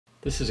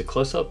This is a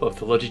close-up of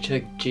the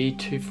Logitech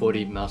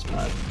G240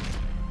 mousepad.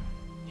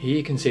 Here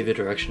you can see the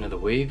direction of the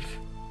weave.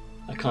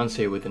 I can't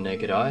see it with the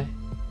naked eye,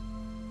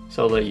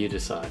 so I'll let you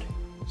decide.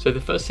 So the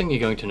first thing you're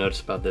going to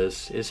notice about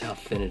this is how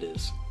thin it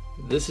is.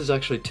 This is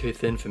actually too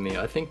thin for me.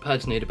 I think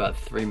pads need about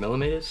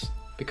 3mm,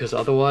 because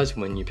otherwise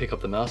when you pick up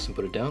the mouse and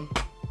put it down,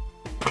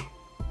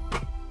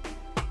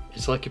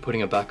 it's like you're putting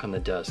it back on the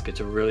desk.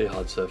 It's a really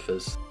hard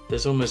surface.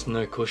 There's almost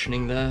no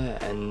cushioning there,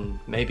 and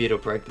maybe it'll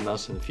break the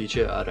mouse in the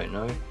future, I don't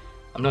know.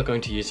 I'm not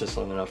going to use this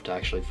long enough to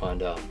actually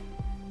find out.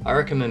 I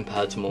recommend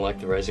pads more like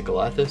the Razer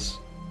Goliathus,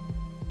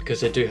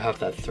 because they do have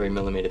that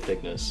 3mm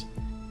thickness.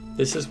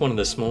 This is one of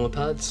the smaller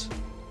pads,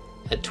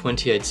 at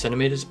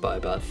 28cm by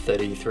about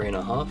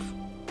 33.5.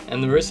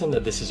 And the reason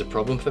that this is a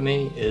problem for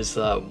me is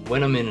that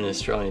when I'm in an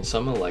Australian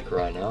summer like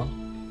right now,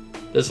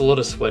 there's a lot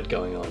of sweat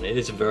going on. It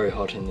is very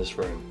hot in this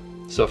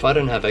room. So if I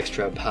don't have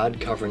extra pad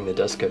covering the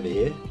desk over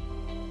here,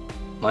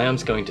 my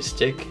arm's going to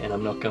stick and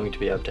I'm not going to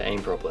be able to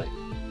aim properly.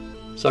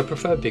 So I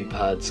prefer big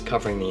pads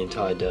covering the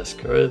entire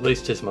desk, or at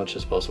least as much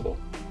as possible.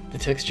 The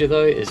texture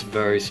though is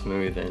very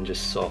smooth and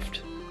just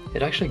soft.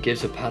 It actually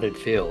gives a padded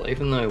feel,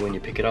 even though when you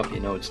pick it up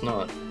you know it's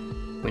not.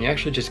 When you're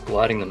actually just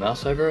gliding the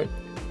mouse over it,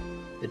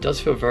 it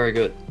does feel very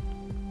good.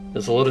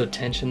 There's a lot of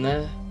tension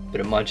there, but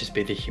it might just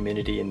be the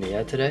humidity in the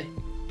air today.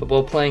 But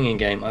while playing in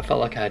game, I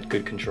felt like I had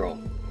good control.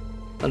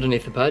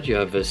 Underneath the pad you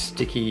have a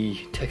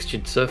sticky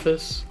textured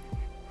surface,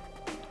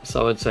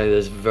 so I'd say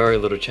there's very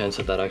little chance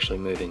of that actually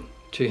moving.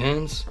 Two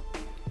hands,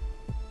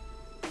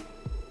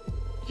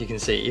 you can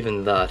see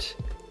even that,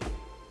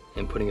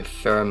 and putting a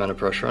fair amount of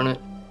pressure on it,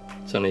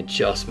 it's only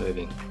just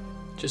moving.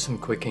 Just some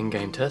quick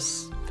in-game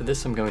tests. For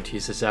this I'm going to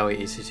use the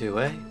Zowie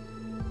EC2A,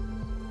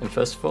 and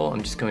first of all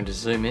I'm just going to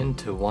zoom in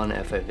to 1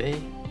 FOV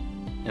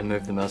and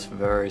move the mouse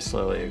very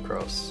slowly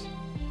across.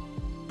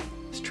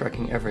 It's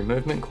tracking every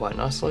movement quite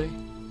nicely.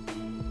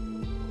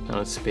 Now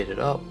let's speed it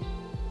up.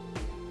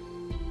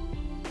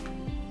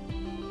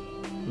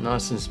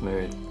 Nice and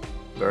smooth,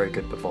 very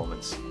good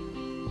performance.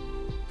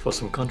 For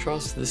some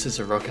contrast, this is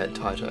a Rocket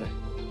Taito.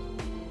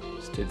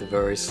 Let's do the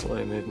very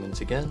slow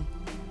movements again.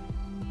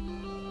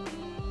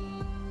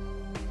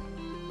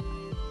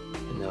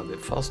 And now a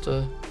bit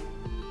faster.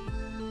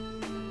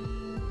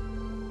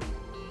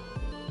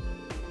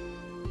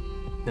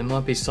 There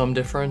might be some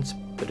difference,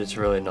 but it's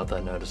really not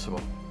that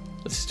noticeable.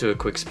 Let's just do a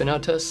quick spin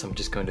out test. I'm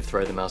just going to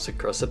throw the mouse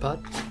across the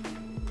pad.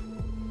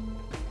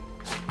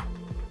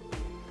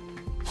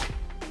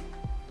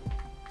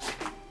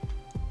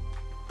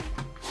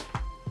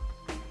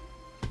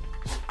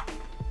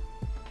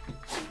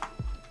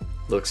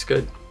 Looks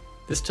good.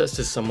 This test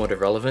is somewhat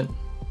irrelevant,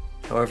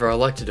 however I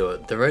like to do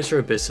it. The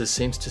Razer Abyssus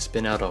seems to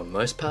spin out on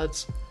most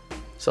pads,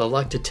 so I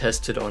like to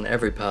test it on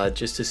every pad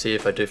just to see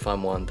if I do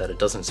find one that it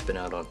doesn't spin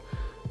out on.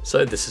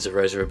 So this is a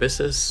Razer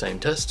Abyssus, same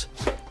test.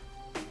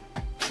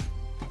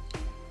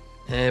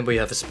 And we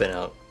have a spin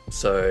out,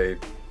 so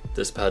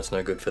this pad's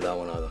no good for that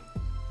one either.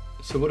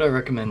 So would I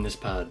recommend this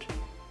pad?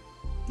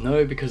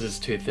 No, because it's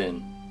too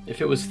thin. If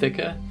it was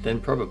thicker,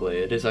 then probably.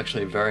 It is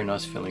actually a very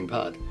nice feeling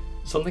pad.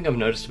 Something I've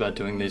noticed about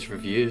doing these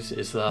reviews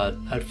is that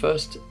at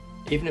first,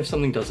 even if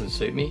something doesn't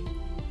suit me,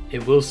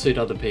 it will suit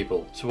other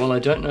people. So while I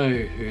don't know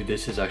who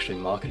this is actually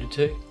marketed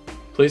to,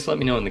 please let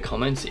me know in the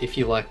comments if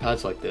you like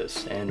pads like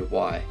this and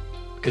why.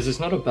 Because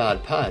it's not a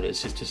bad pad,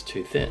 it's just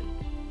too thin.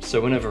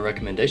 So whenever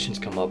recommendations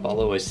come up,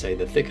 I'll always say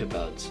the thicker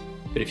pads.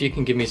 But if you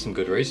can give me some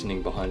good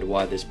reasoning behind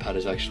why this pad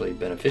is actually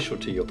beneficial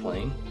to your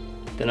playing,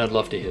 then I'd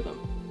love to hear them.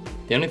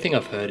 The only thing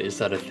I've heard is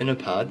that a thinner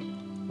pad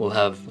will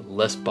have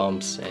less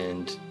bumps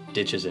and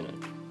ditches in it.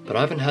 But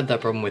I haven't had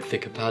that problem with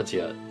thicker pads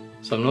yet,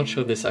 so I'm not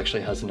sure this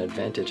actually has an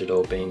advantage at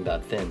all being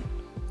that thin.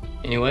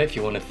 Anyway, if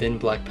you want a thin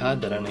black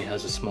pad that only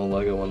has a small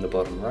logo on the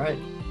bottom right,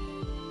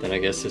 then I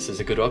guess this is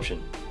a good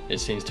option. It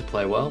seems to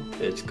play well,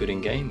 it's good in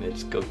game,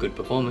 it's got good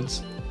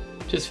performance.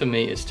 Just for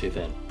me, it's too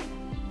thin.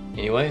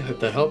 Anyway, hope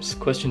that helps.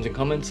 Questions and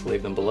comments,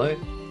 leave them below.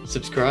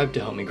 Subscribe to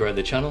help me grow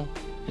the channel,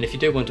 and if you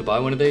do want to buy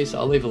one of these,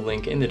 I'll leave a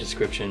link in the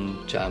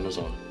description to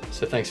Amazon.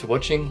 So thanks for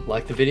watching,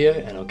 like the video,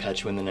 and I'll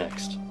catch you in the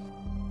next.